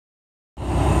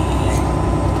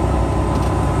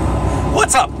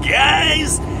What's up,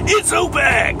 guys? It's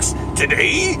Opex.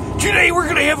 Today we're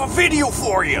gonna have a video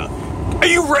for you. Are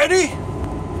you ready?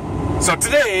 So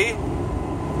today,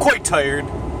 quite tired.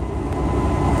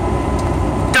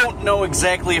 Don't know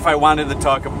exactly if I wanted to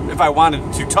talk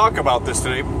about this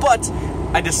today, but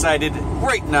I decided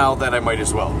right now that I might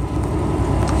as well.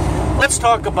 Let's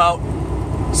talk about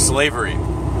slavery.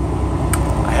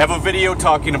 I have a video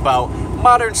talking about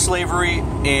modern slavery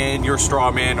in your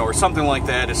straw man or something like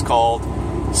that is called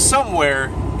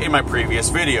somewhere in my previous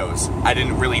videos. I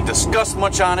didn't really discuss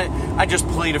much on it. I just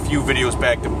played a few videos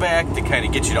back to back to kind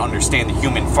of get you to understand the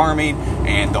human farming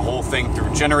and the whole thing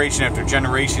through generation after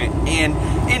generation and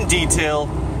in detail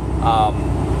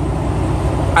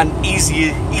on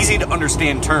easy to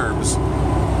understand terms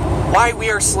why we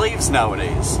are slaves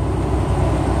nowadays.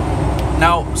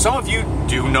 Now, some of you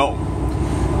do know.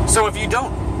 Some of you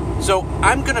don't. So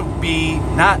I'm going to be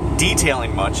not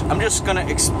detailing much. I'm just going to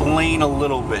explain a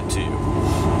little bit to you.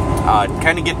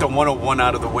 Kind of get the 101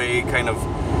 out of the way, kind of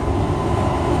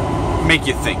make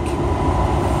you think.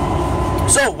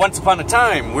 So once upon a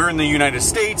time, we're in the United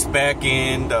States back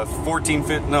in the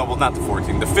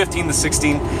the 15, the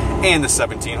 16, and the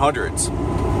 1700s.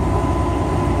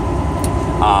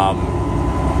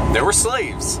 There were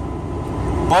slaves,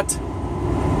 but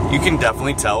you can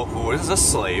definitely tell who was a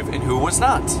slave and who was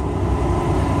not.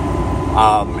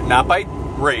 Not by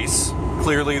race.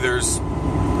 Clearly there's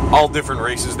all different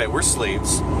races that were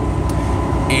slaves.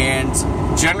 And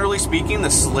generally speaking, the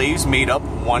slaves made up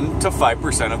 1 to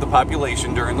 5% of the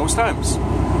population during those times.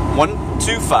 1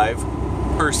 to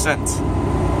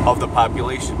 5% of the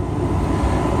population.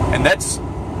 And that's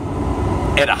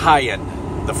at a high end,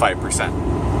 the 5%.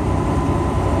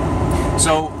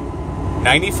 So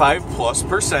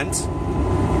 95+%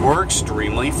 were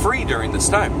extremely free during this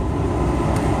time.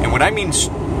 And when I mean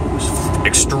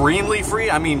extremely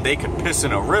free, I mean they could piss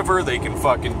in a river, they can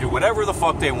fucking do whatever the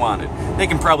fuck they wanted. They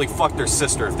can probably fuck their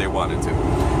sister if they wanted to.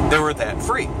 They were that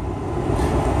free.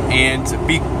 And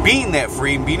being that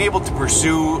free and being able to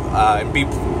pursue and be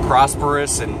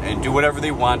prosperous and do whatever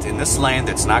they want in this land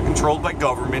that's not controlled by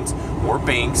government or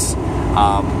banks,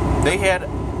 they had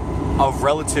a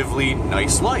relatively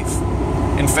nice life.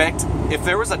 In fact, if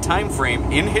there was a time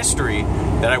frame in history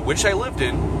that I wish I lived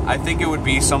in, I think it would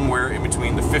be somewhere in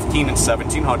between the 15 and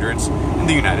 1700s in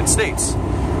the United States.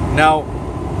 Now,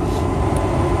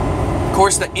 of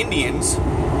course, the Indians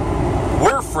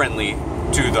were friendly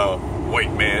to the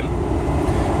white man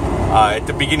at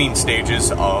the beginning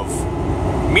stages of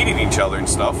meeting each other and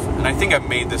stuff. And I think I've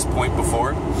made this point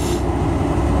before,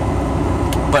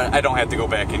 but I don't have to go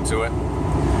back into it.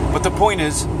 But the point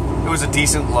is, it was a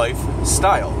decent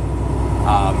lifestyle.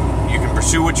 You can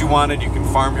pursue what you wanted, you can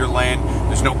farm your land,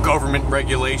 there's no government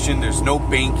regulation, there's no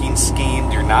banking scheme,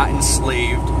 you're not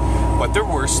enslaved. But there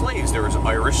were slaves. There was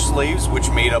Irish slaves, which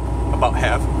made up about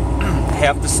half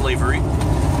the slavery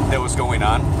that was going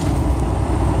on.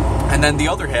 And then the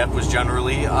other half was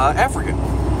generally African.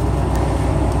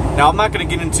 Now, I'm not going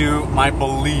to get into my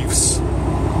beliefs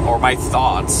or my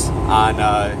thoughts on,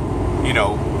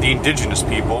 the indigenous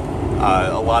people.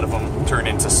 A lot of them turned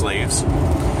into slaves.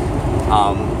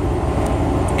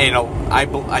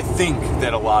 I think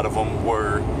that a lot of them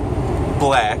were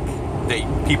black. That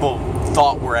people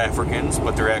thought were Africans,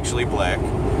 but they're actually black.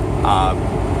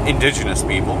 Indigenous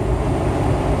people.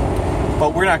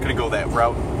 But we're not going to go that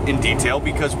route in detail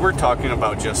because we're talking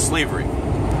about just slavery.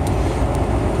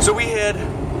 So we had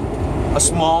a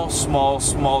small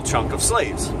chunk of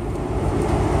slaves.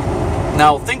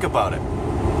 Now think about it.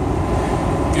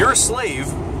 If you're a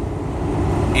slave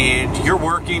and you're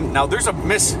working, now there's a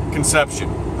misconception.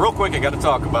 Real quick, I got to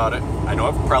talk about it. I know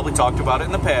I've probably talked about it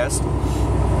in the past.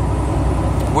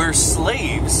 Where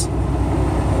slaves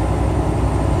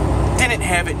didn't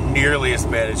have it nearly as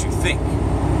bad as you think.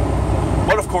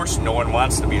 But of course, no one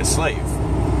wants to be a slave.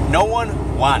 No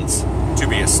one wants to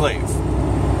be a slave.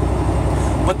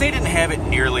 But they didn't have it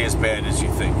nearly as bad as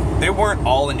you think. They weren't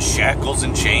all in shackles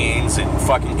and chains and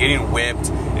fucking getting whipped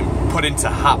and put into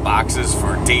hot boxes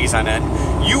for days on end.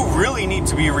 You really need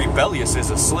to be rebellious as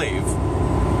a slave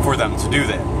for them to do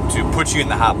that, to put you in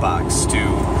the hot box, to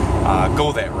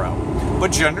go that route.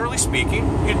 But generally speaking,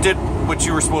 you did what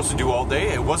you were supposed to do all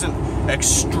day. It wasn't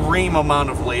extreme amount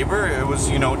of labor. It was,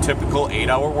 typical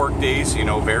 8-hour work days,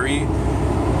 very,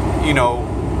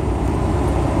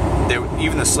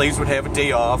 even the slaves would have a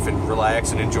day off and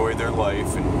relax and enjoy their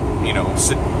life and,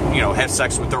 sit, have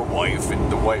sex with their wife,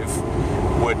 and the wife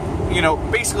would,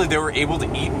 basically they were able to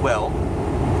eat well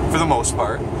for the most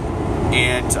part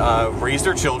and raise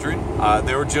their children.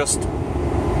 They were just,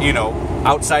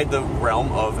 outside the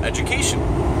realm of education.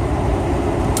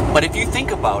 But if you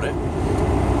think about it,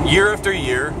 year after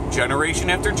year, generation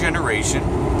after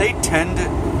generation, they tend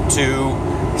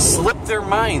to slip their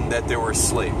mind that there were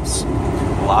slaves.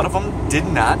 A lot of them did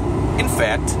not, in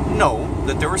fact, know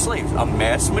that there were slaves. A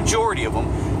mass majority of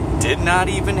them did not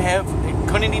even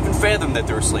couldn't even fathom that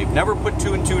they were slaves. Never put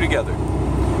two and two together.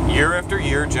 Year after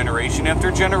year, generation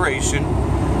after generation,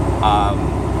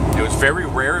 it was very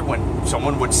rare when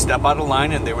someone would step out of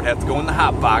line and they would have to go in the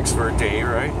hot box for a day,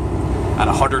 right? On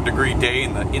a 100-degree day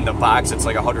in the box, it's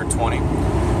like 120.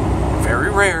 Very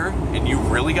rare, and you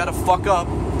really got to fuck up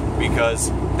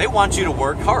because they want you to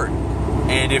work hard.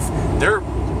 And if they're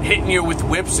hitting you with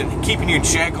whips and keeping you in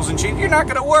shackles and chains, you're not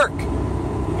going to work.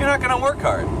 You're not going to work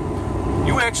hard.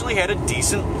 You actually had a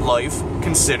decent life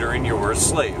considering you were a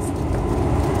slave.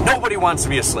 Nobody wants to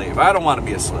be a slave. I don't want to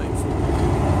be a slave.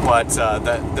 But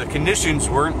the conditions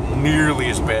weren't nearly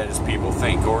as bad as people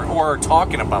think or are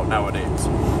talking about nowadays.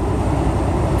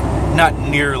 Not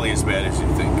nearly as bad as you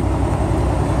think.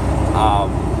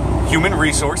 Human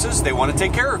resources, they want to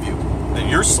take care of you.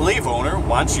 Your slave owner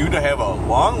wants you to have a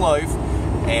long life.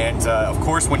 And, of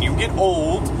course, when you get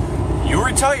old, you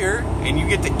retire and you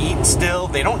get to eat still.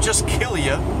 They don't just kill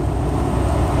you.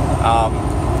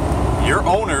 Your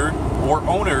owner or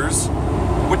owners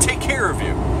would take care of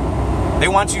you. They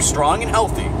want you strong and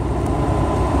healthy.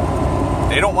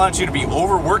 They don't want you to be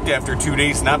overworked after 2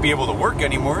 days and not be able to work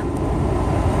anymore.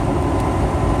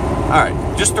 Alright,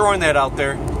 just throwing that out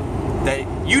there, that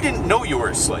you didn't know you were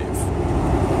a slave.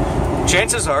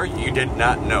 Chances are you did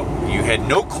not know. You had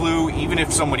no clue. Even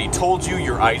if somebody told you,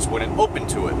 your eyes wouldn't open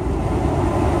to it.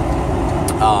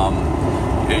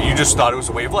 You just thought it was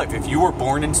a way of life. If you were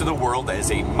born into the world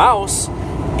as a mouse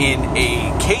in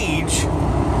a cage,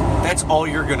 that's all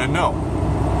you're going to know.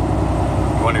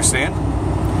 You understand?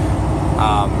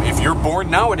 If you're born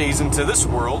nowadays into this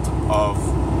world of,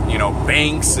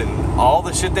 banks and all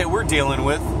the shit that we're dealing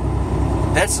with,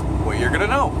 that's what you're going to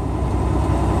know.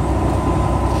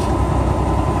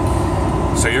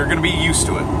 So you're going to be used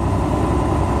to it.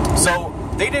 So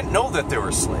they didn't know that there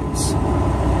were slaves.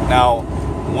 Now,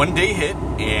 one day hit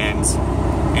and,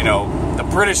 the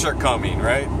British are coming,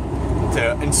 right,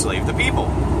 to enslave the people.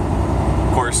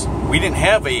 Of course, we didn't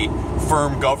have a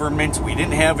firm government. We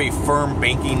didn't have a firm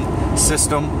banking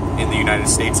system in the United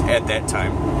States at that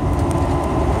time.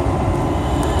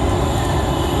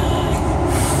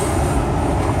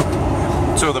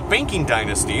 So the banking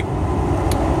dynasty,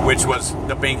 which was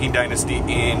the banking dynasty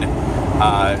in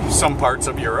some parts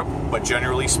of Europe, but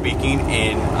generally speaking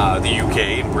in the UK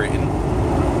and Britain.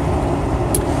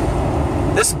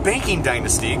 This banking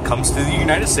dynasty comes to the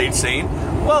United States saying,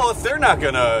 well, if they're not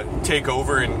going to take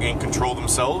over and control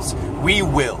themselves, we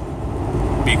will.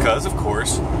 Because, of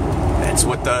course, that's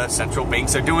what the central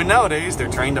banks are doing nowadays. They're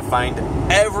trying to find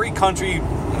every country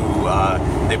who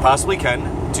they possibly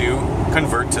can to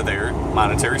convert to their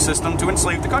monetary system to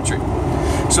enslave the country.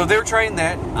 So they're trying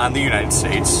that on the United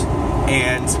States,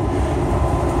 and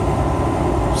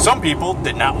some people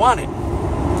did not want it.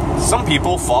 Some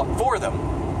people fought for them.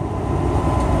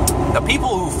 The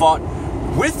people who fought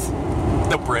with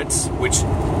the Brits, which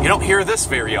you don't hear this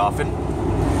very often,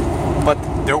 but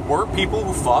there were people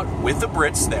who fought with the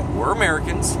Brits that were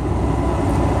Americans,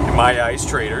 in my eyes,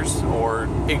 traitors, or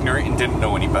ignorant and didn't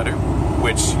know any better,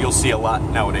 which you'll see a lot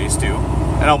nowadays too,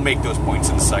 and I'll make those points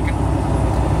in a second.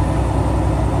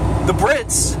 The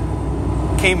Brits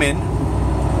came in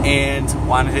and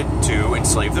wanted to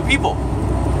enslave the people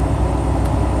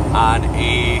on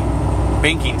a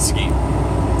banking scheme.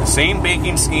 The same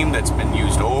banking scheme that's been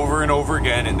used over and over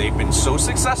again and they've been so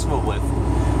successful with.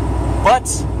 But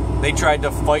they tried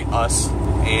to fight us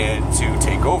and to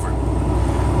take over.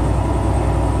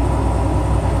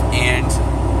 And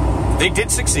they did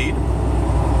succeed.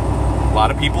 A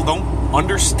lot of people don't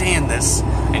understand this,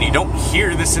 and you don't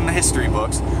hear this in the history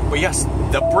books. But yes,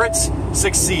 the Brits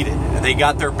succeeded. They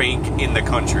got their bank in the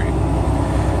country.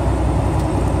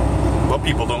 But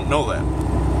people don't know that.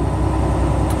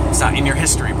 It's not in your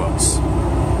history books.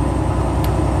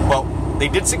 Well, they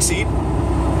did succeed.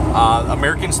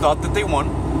 Americans thought that they won.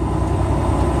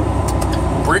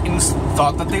 Britons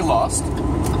thought that they lost.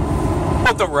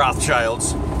 But the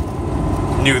Rothschilds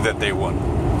knew that they won.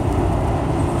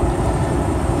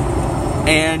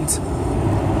 And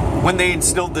when they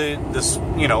instilled this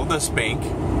bank,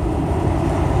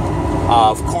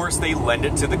 of course they lent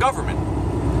it to the government.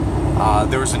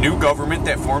 There was a new government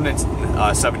that formed in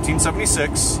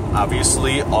 1776.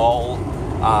 Obviously, all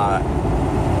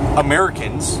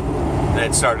Americans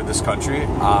that started this country.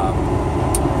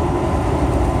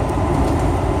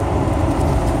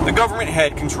 The government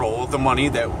had control of the money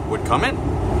that would come in.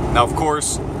 Now, of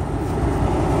course,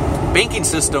 banking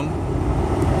system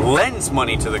lends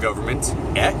money to the government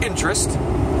at interest.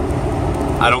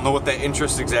 I don't know what that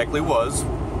interest exactly was.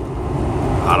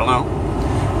 I don't know.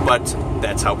 But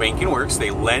that's how banking works. They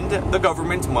lend the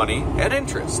government money at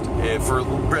interest.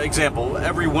 For example,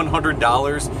 every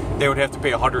 $100, they would have to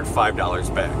pay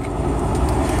 $105 back.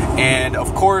 And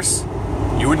of course,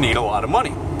 you would need a lot of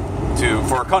money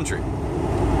for a country.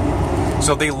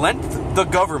 So they lent the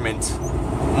government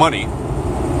money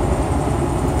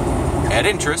at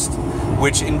interest,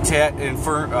 which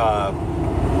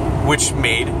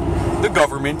made the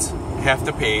government have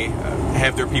to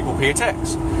have their people pay a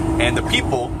tax. And the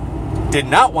people did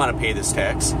not want to pay this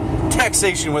tax.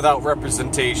 Taxation without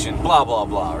representation, blah, blah,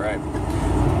 blah, right?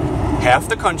 Half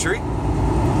the country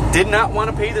did not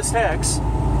want to pay this tax.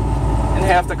 And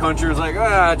half the country was like,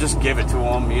 just give it to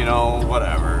them,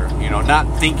 whatever.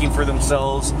 Not thinking for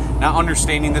themselves, not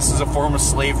understanding this is a form of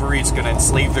slavery. It's going to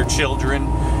enslave their children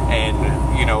and,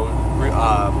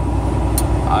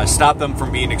 stop them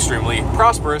from being extremely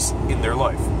prosperous in their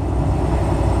life.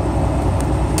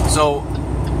 So,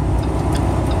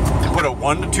 put a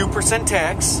 1% to 2%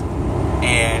 tax,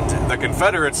 and the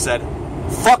Confederates said,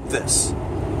 fuck this.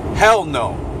 Hell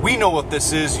no. We know what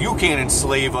this is. You can't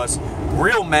enslave us.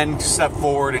 Real men stepped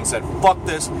forward and said, fuck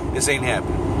this. This ain't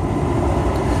happening.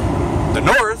 The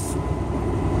North,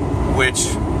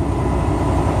 which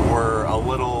were a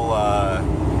little,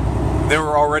 they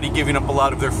were already giving up a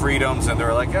lot of their freedoms, and they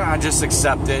were like, just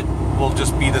accept it. We'll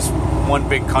just be this one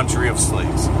big country of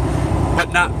slaves.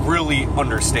 But not really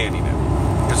understanding it.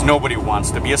 Because nobody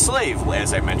wants to be a slave,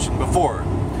 as I mentioned before.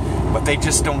 But they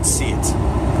just don't see it.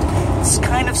 It's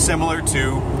kind of similar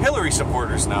to Hillary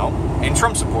supporters now and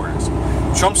Trump supporters.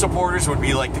 Trump supporters would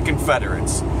be like the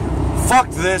Confederates. Fuck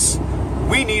this.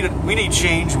 We need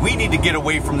change. We need to get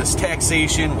away from this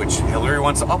taxation, which Hillary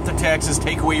wants to up the taxes,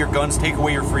 take away your guns, take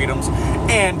away your freedoms,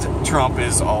 and Trump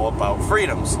is all about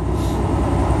freedoms.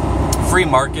 Free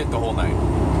market, the whole nine.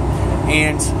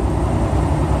 And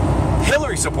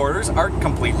Hillary supporters are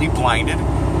completely blinded,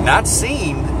 not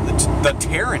seeing the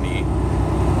tyranny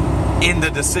in the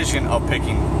decision of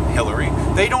picking Hillary.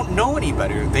 They don't know any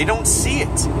better. They don't see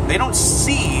it. They don't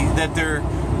see that they're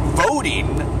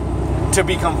voting to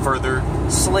become further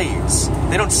slaves.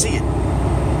 They don't see it.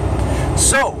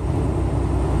 So,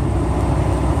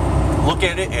 look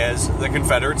at it as the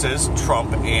Confederates as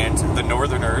Trump and the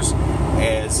Northerners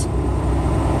as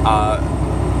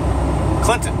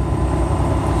Clinton.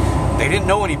 They didn't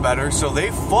know any better, so they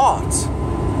fought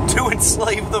to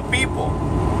enslave the people.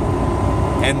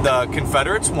 And the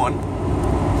Confederates won,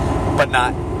 but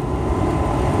not...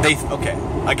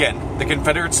 Again, the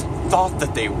Confederates thought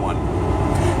that they won.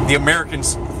 The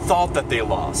Americans thought that they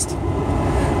lost.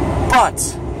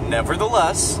 But,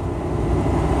 nevertheless,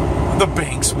 the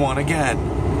banks won again.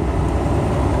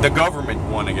 The government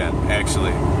won again,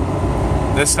 actually.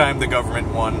 This time the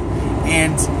government won,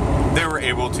 and they were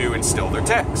able to instill their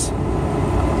tax.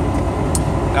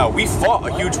 Now, we fought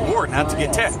a huge war not to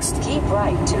get taxed. Keep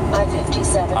right to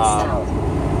I-57 south.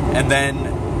 And then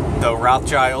the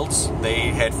Rothschilds,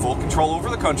 they had full control over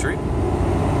the country.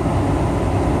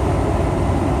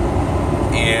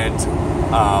 And,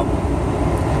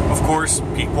 of course,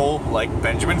 people like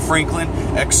Benjamin Franklin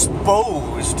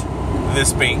exposed the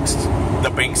bank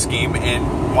scheme,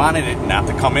 and wanted it not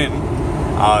to come in.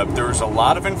 There was a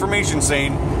lot of information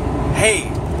saying,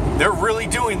 hey, they're really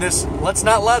doing this, let's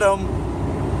not let them.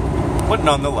 But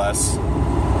nonetheless,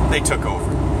 they took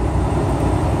over.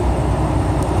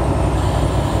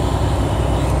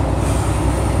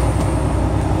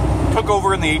 Took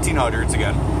over in the 1800s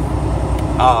again.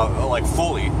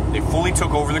 Fully. They fully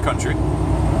took over the country.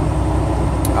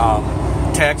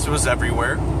 Tax was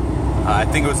everywhere. I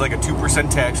think it was like a 2%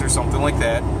 tax or something like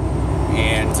that.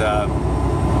 And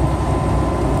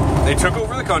they took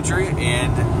over the country,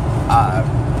 and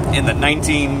in the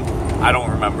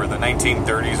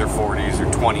 1930s or 40s or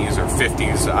 20s or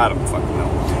 50s, I don't fucking know.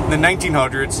 In the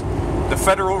 1900s, the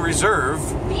Federal Reserve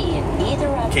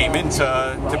came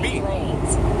into being.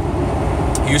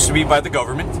 It used to be by the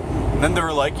government. And then they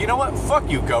were like, you know what? Fuck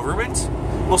you, government.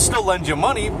 We'll still lend you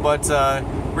money, but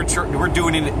we're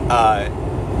doing it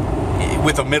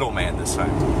with a middleman this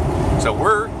time. So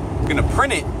we're going to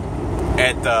print it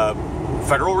at the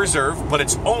Federal Reserve, but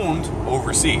it's owned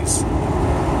overseas,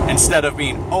 instead of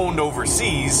being owned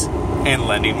overseas and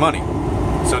lending money.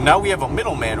 So now we have a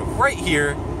middleman right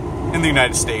here in the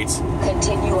United States,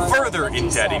 further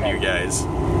indebting you guys.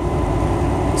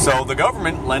 So the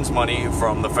government lends money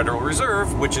from the Federal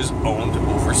Reserve, which is owned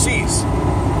overseas.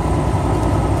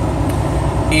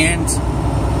 And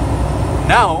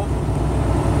now,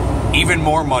 even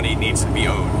more money needs to be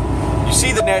owed. You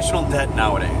see the national debt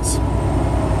nowadays.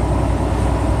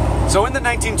 So in the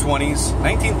 1920s,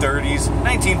 1930s,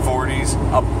 1940s,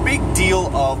 a big deal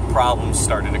of problems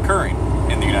started occurring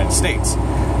in the United States.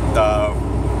 The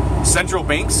central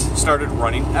banks started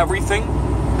running everything,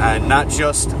 and not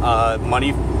just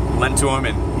money lent to them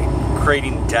and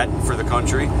creating debt for the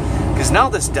country, because now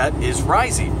this debt is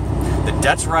rising. The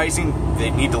debt's rising, they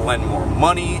need to lend more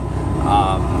money,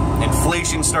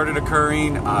 inflation started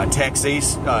occurring,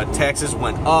 taxes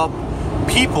went up,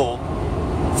 people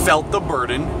felt the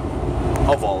burden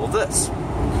of all of this.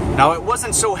 Now, it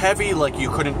wasn't so heavy, like you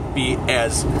couldn't be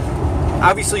as,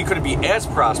 obviously you couldn't be as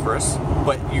prosperous,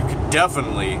 but you could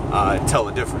definitely tell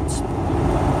a difference.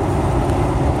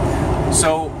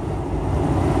 So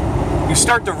you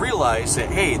start to realize that,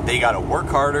 hey, they got to work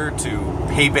harder to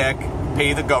pay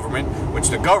the government, which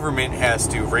the government has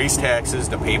to raise taxes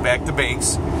to pay back the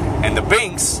banks, and the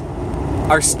banks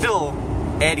are still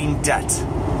adding debt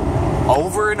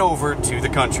over and over to the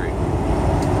country.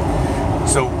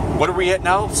 So what are we at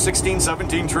now?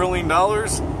 $16-17 trillion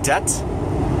debt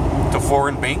to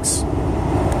foreign banks?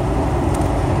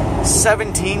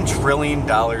 $17 trillion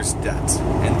debt.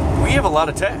 And we have a lot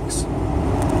of tax.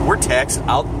 We're taxed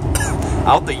out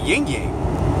the yin-yang.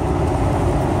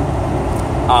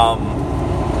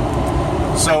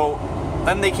 So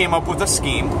then they came up with a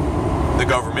scheme, the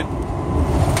government,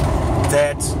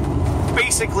 that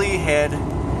basically had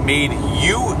made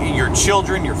you, your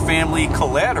children, your family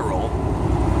collateral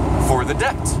for the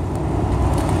debt.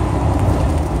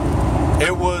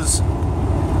 It was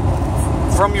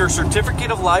from your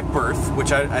certificate of live birth,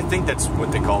 which I think that's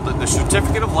what they called it, the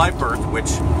certificate of live birth, which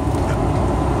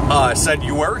said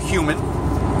you are a human,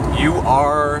 you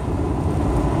are,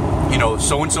 you know,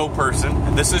 so-and-so person,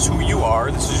 and this is who you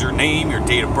are, this is your name, your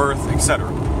date of birth,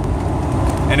 etc.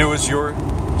 And it was your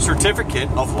certificate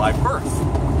of live birth.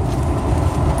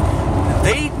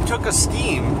 They took a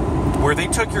scheme where they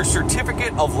took your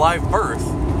certificate of live birth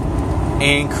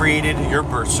and created your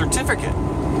birth certificate,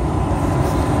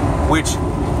 which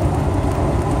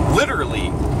literally,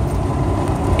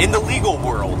 in the legal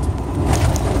world,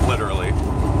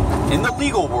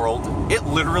 it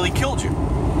literally killed you.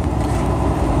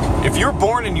 If you're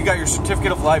born and you got your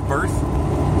certificate of live birth,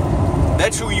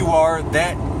 that's who you are.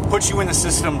 That puts you in the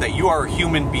system that you are a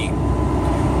human being.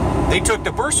 They took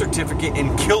the birth certificate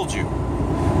and killed you.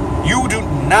 You do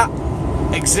not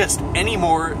exist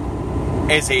anymore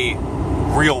as a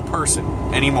real person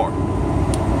anymore.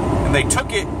 And they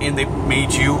took it and they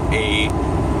made you a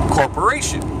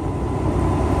corporation.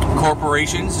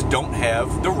 Corporations don't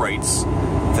have the rights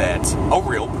that a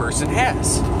real person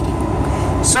has.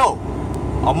 So,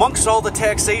 amongst all the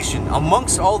taxation,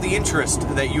 amongst all the interest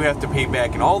that you have to pay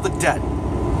back and all the debt,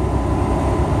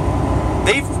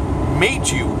 they've made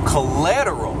you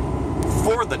collateral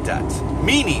for the debt,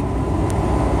 meaning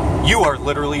you are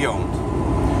literally owned.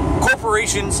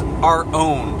 Corporations are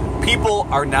owned. People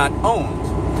are not owned.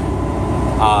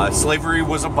 Slavery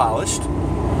was abolished,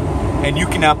 and you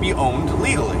cannot be owned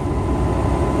legally.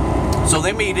 So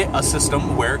they made it a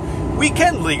system where we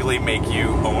can legally make you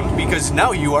owned because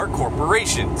now you are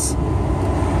corporations.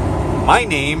 My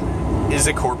name is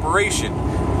a corporation.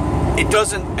 It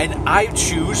doesn't, and I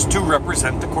choose to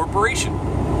represent the corporation.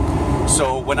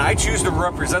 So when I choose to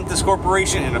represent this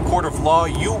corporation in a court of law,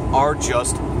 you are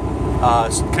just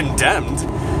condemned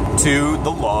to the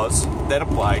laws that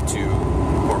apply to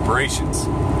corporations.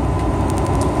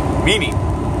 Meaning,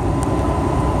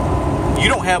 you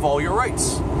don't have all your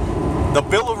rights. The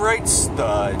Bill of Rights,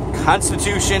 the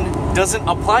Constitution, doesn't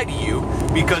apply to you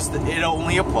because it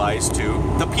only applies to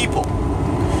the people.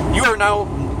 You are now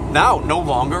no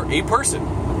longer a person.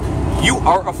 You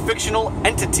are a fictional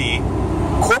entity,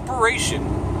 corporation,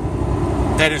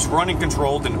 that is run and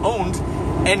controlled and owned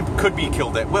and could be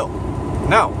killed at will.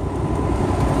 Now,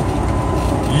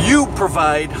 you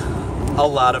provide a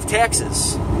lot of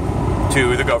taxes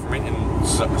to the government and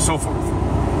so forth.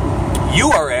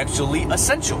 You are actually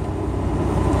essential.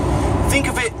 Think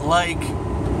of it like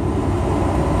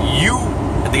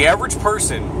the average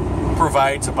person,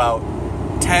 provides about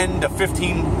 $10,000 to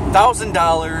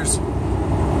 $15,000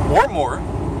 or more.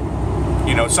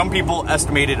 You know, some people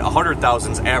estimated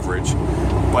 100,000's average,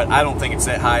 but I don't think it's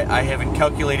that high. I haven't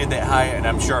calculated that high, and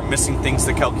I'm sure I'm missing things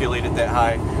to calculate it that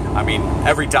high. I mean,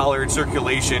 every dollar in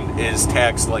circulation is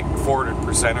taxed like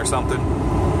 400% or something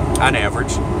on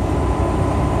average.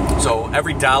 So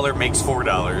every dollar makes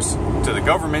 $4 to the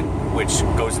government, which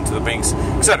goes into the banks,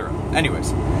 etc.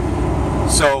 Anyways,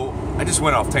 so I just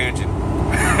went off tangent.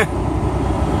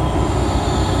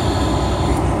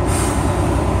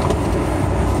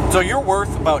 So you're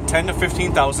worth about $10,000 to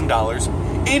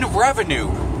 $15,000 in revenue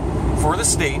for the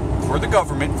state, for the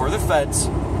government, for the feds.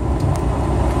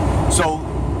 So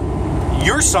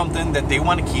you're something that they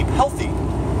want to keep healthy.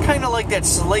 Kind of like that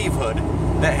slavehood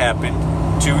that happened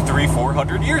 200, 300,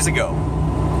 400 years ago.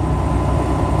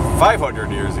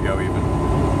 500 years ago even.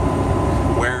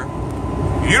 Where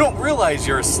you don't realize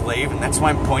you're a slave, and that's why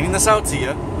I'm pointing this out to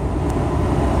you.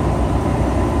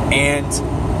 And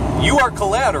you are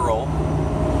collateral.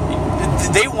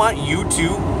 They want you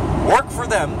to work for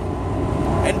them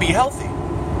and be healthy.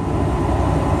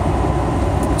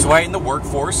 That's why in the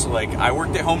workforce, like I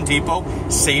worked at Home Depot,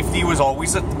 safety was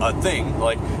always a thing.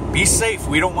 Like, be safe.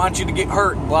 We don't want you to get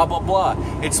hurt, blah, blah, blah.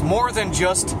 It's more than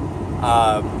just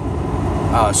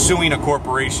suing a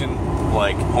corporation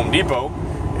like Home Depot.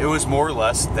 It was more or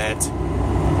less that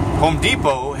Home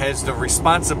Depot has the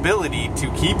responsibility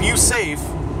to keep you safe,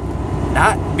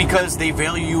 not because they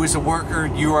value you as a worker,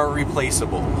 you are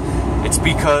replaceable. It's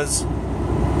because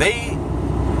they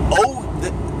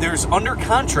there's under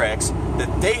contracts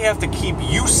that they have to keep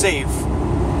you safe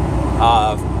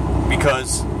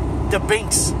because the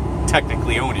banks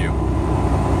technically own you.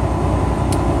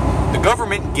 The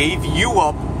government gave you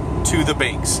up to the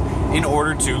banks in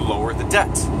order to lower the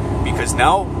debt, because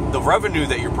now the revenue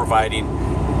that you're providing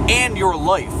and your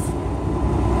life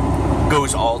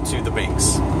goes all to the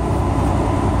banks.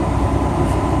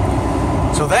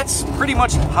 So that's pretty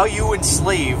much how you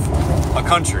enslave a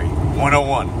country,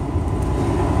 101.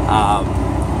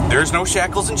 There's no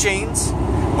shackles and chains.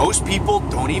 Most people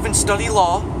don't even study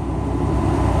law.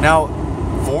 Now,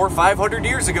 400 or 500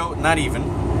 years ago, not even,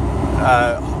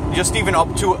 just even up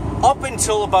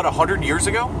until about 100 years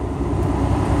ago,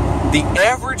 the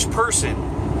average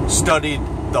person studied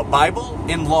the Bible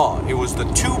and law. It was the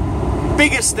two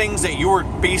biggest things that you were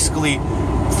basically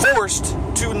forced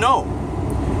to know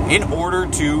in order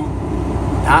to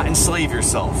not enslave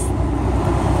yourself.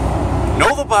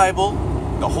 Know the Bible,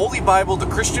 the Holy Bible, the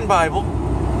Christian Bible,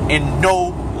 and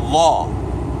know law.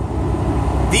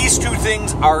 These two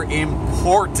things are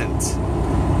important.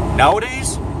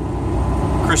 Nowadays,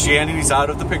 Christianity's out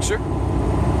of the picture.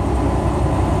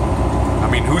 I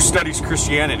mean, who studies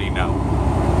Christianity now?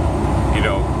 You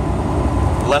know,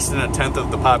 less than 1/10 of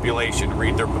the population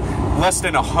read their... Less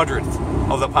than 100th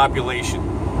of the population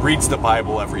reads the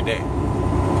Bible every day.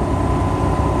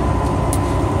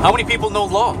 How many people know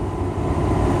law?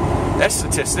 That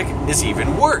statistic is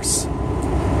even worse.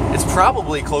 It's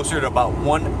probably closer to about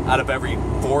 1 out of every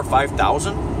 4,000 or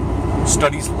 5,000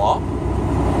 studies law.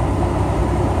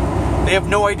 They have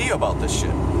no idea about this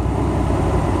shit.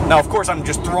 Now, of course, I'm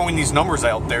just throwing these numbers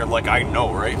out there like I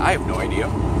know, right? I have no idea.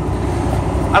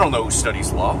 I don't know who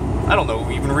studies law. I don't know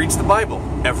who even reads the Bible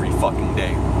every fucking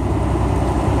day.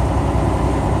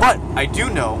 But I do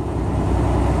know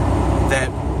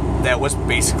that was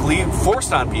basically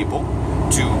forced on people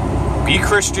to be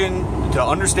Christian, to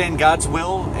understand God's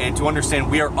will, and to understand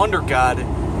we are under God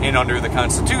and under the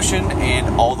Constitution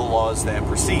and all the laws that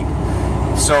precede.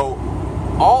 So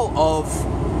all of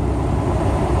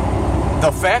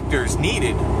the factors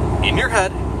needed in your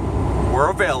head were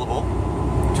available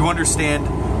to understand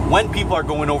when people are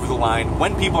going over the line,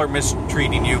 when people are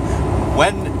mistreating you,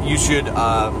 when you should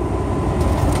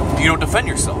defend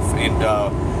yourself. And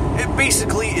it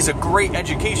basically is a great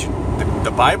education.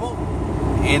 The Bible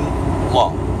and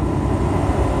law.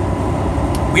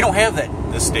 We don't have that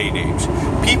this day and age.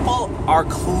 People are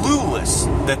clueless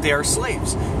that they are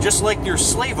slaves. Just like your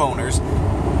slave owners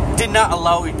did not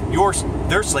allow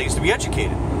their slaves to be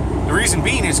educated. The reason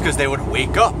being is because they would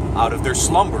wake up out of their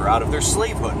slumber, out of their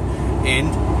slavehood,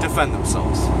 and defend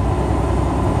themselves.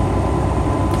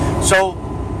 So,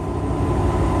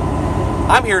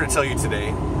 I'm here to tell you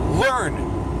today, learn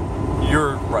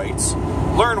your rights.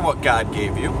 Learn what God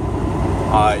gave you.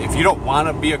 If you don't want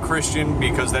to be a Christian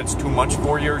because that's too much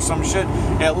for you or some shit,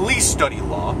 at least study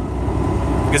law,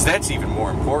 because that's even more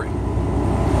important.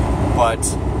 But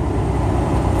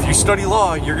if you study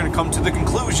law, you're going to come to the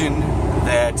conclusion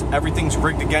that everything's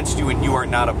rigged against you and you are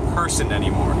not a person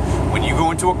anymore. When you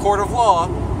go into a court of law,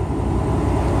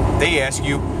 they ask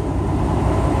you,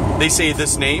 they say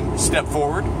this name, step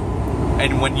forward.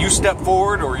 And when you step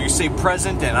forward or you say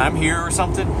present and I'm here or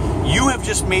something, you have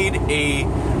just made a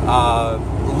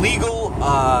legal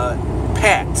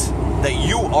pact that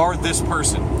you are this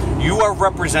person. You are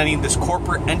representing this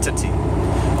corporate entity.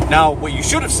 Now, what you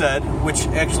should have said, which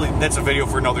actually, that's a video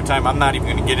for another time. I'm not even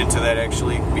going to get into that,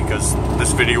 actually, because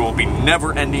this video will be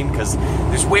never ending, because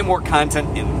there's way more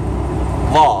content in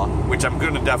law, which I'm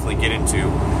going to definitely get into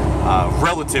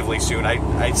relatively soon.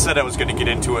 I said I was going to get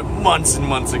into it months and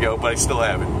months ago, but I still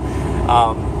haven't.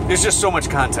 There's just so much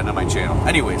content on my channel.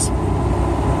 Anyways,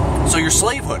 So your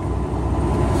slavehood.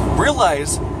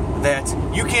 Realize that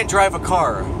you can't drive a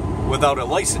car without a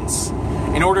license.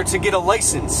 In order to get a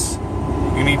license,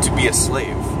 you need to be a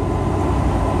slave.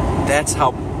 That's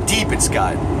how deep it's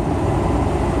got.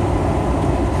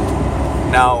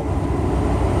 Now,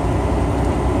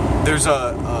 there's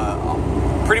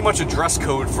pretty much a dress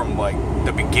code from like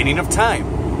the beginning of time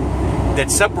that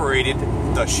separated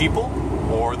the sheeple,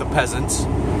 or the peasants,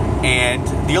 and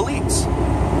the elites.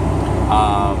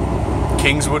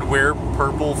 Kings would wear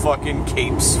purple fucking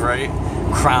capes, right?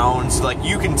 Crowns. Like,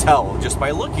 you can tell just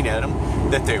by looking at them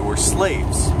that they were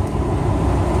slaves.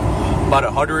 About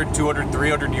 100, 200,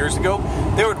 300 years ago,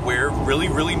 they would wear really,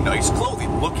 really nice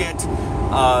clothing. Look at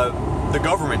the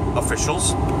government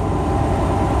officials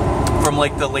from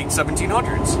like the late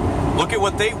 1700s. Look at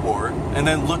what they wore, and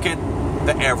then look at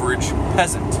the average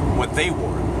peasant, what they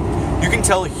wore. You can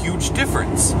tell a huge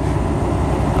difference.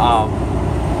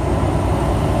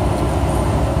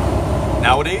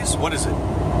 Nowadays, what is it?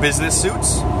 Business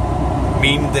suits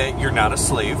mean that you're not a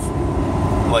slave.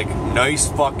 Like, nice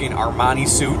fucking Armani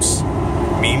suits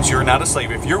means you're not a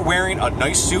slave. If you're wearing a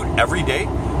nice suit every day,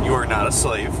 you are not a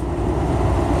slave.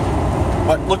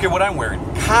 But look at what I'm wearing.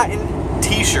 Cotton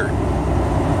t-shirt.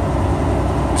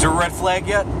 Is there a red flag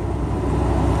yet?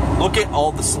 Look at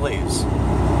all the slaves.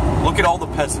 Look at all the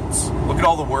peasants. Look at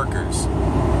all the workers.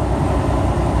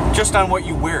 Just on what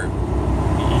you wear,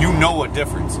 you know a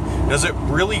difference. Does it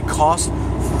really cost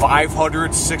 $500,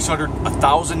 $600,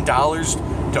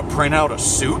 $1,000 to print out a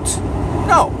suit?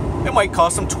 No. It might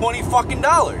cost them $20 fucking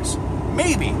dollars.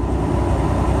 Maybe.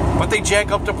 But they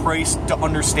jack up the price to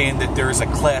understand that there is a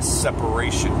class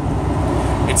separation.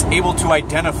 It's able to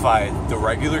identify the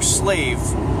regular slave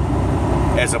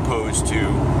as opposed to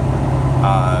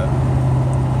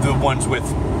the ones with,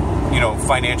 you know,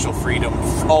 financial freedom,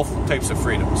 all types of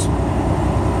freedoms.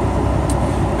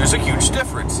 There's a huge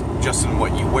difference just in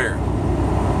what you wear.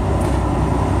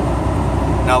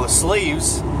 Now the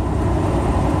slaves,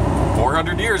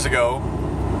 400 years ago,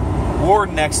 wore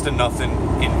next to nothing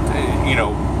in, you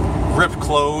know, ripped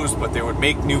clothes, but they would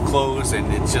make new clothes,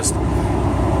 and it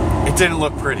didn't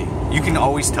look pretty. You can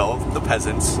always tell the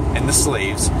peasants and the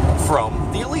slaves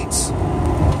from the elites.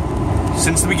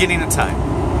 Since the beginning of time.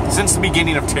 Since the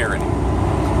beginning of tyranny.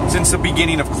 Since the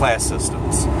beginning of class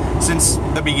systems. Since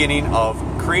the beginning of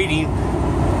creating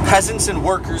peasants and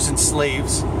workers and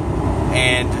slaves,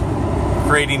 and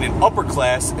creating an upper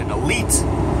class, an elite,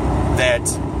 that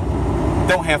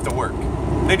don't have to work.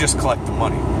 They just collect the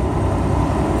money.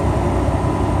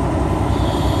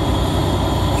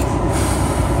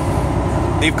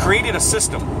 They've created a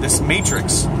system, this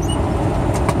matrix,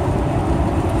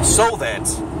 so that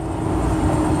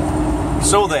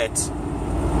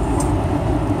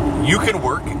you can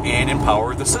work and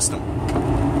empower the system.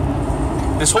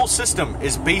 This whole system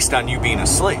is based on you being a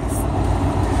slave.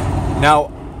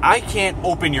 Now, I can't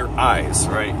open your eyes,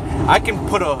 right? I can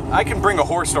bring a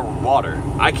horse to water.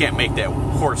 I can't make that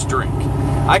horse drink.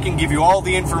 I can give you all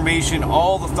the information,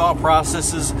 all the thought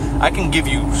processes. I can give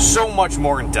you so much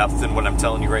more in depth than what I'm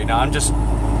telling you right now. I'm just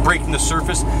breaking the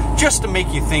surface just to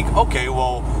make you think, okay,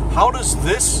 well, how does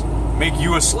this make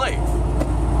you a slave?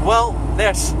 Well,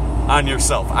 that's on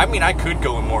yourself. I mean, I could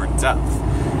go in more in depth.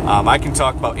 I can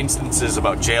talk about instances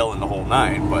about jail and the whole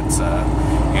nine, but,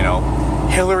 you know,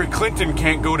 Hillary Clinton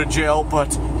can't go to jail,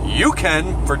 but you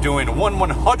can for doing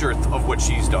 1/100th of what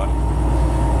she's done.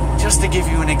 Just to give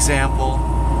you an example.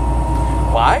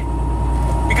 Why?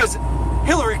 Because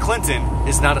Hillary Clinton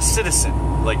is not a citizen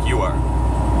like you are.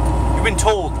 You've been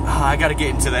told, I gotta get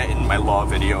into that in my law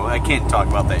video. I can't talk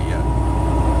about that yet.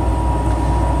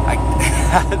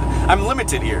 I'm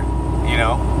limited here, you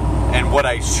know, and what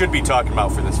I should be talking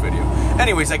about for this video.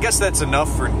 Anyways, I guess that's enough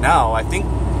for now. I think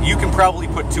you can probably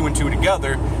put 2 and 2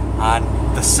 together on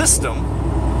the system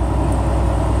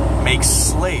makes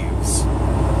slaves.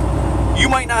 You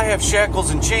might not have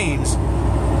shackles and chains,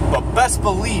 but best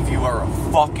believe you are a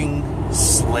fucking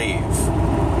slave.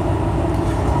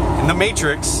 In the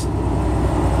Matrix,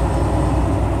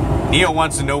 Neo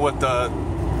wants to know what the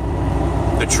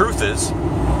truth is.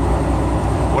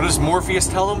 What does Morpheus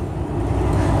tell him?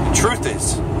 The truth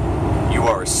is, you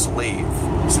are a slave.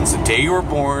 Since the day you were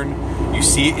born, you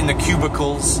see it in the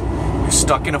cubicles. You're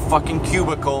stuck in a fucking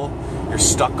cubicle. You're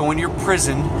stuck going to your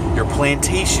prison, your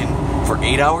plantation, for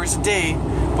 8 hours a day.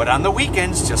 But on the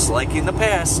weekends, just like in the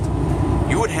past,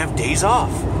 you would have days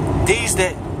off. Days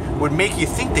that would make you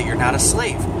think that you're not a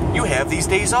slave. You have these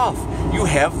days off. You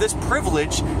have this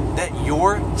privilege that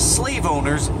your slave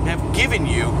owners have given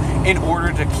you in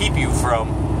order to keep you from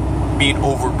being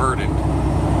overburdened.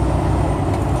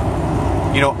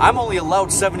 You know, I'm only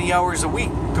allowed 70 hours a week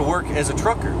to work as a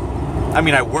trucker. I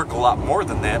mean, I work a lot more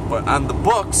than that, but on the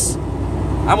books,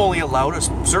 I'm only allowed a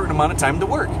certain amount of time to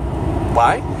work.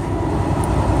 Why?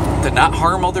 To not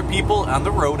harm other people on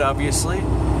the road, obviously.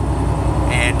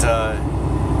 And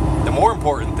the more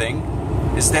important thing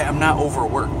is that I'm not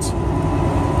overworked.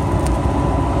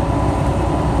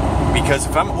 Because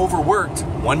if I'm overworked,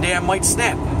 one day I might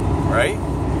snap, right?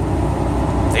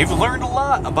 They've learned a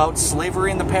lot about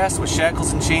slavery in the past with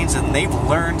shackles and chains, and they've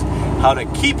learned how to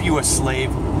keep you a slave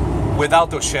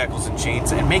without those shackles and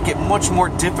chains and make it much more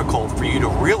difficult for you to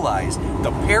realize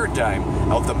the paradigm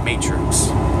of the Matrix.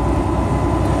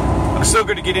 I'm still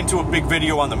going to get into a big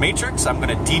video on the Matrix. I'm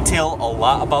going to detail a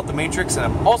lot about the Matrix, and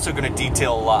I'm also going to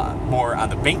detail a lot more on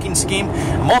the banking scheme.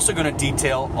 I'm also going to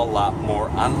detail a lot more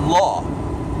on law.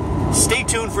 Stay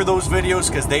tuned for those videos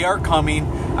because they are coming.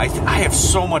 I have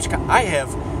so much. I have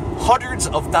hundreds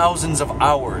of thousands of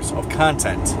hours of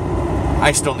content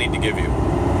I still need to give you.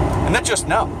 And that's just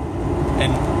now.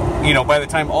 And, you know, by the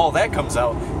time all that comes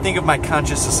out, think of my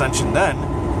conscious ascension then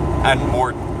and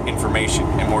more information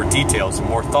and more details and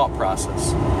more thought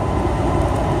process.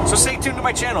 So stay tuned to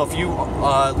my channel. If you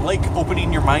like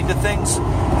opening your mind to things,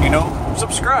 you know,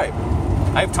 subscribe.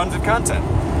 I have tons of content,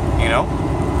 you know.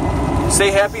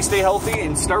 Stay happy, stay healthy,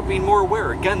 and start being more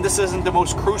aware. Again, this isn't the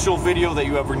most crucial video that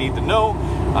you ever need to know.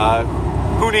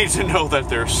 Who needs to know that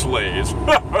they're slaves?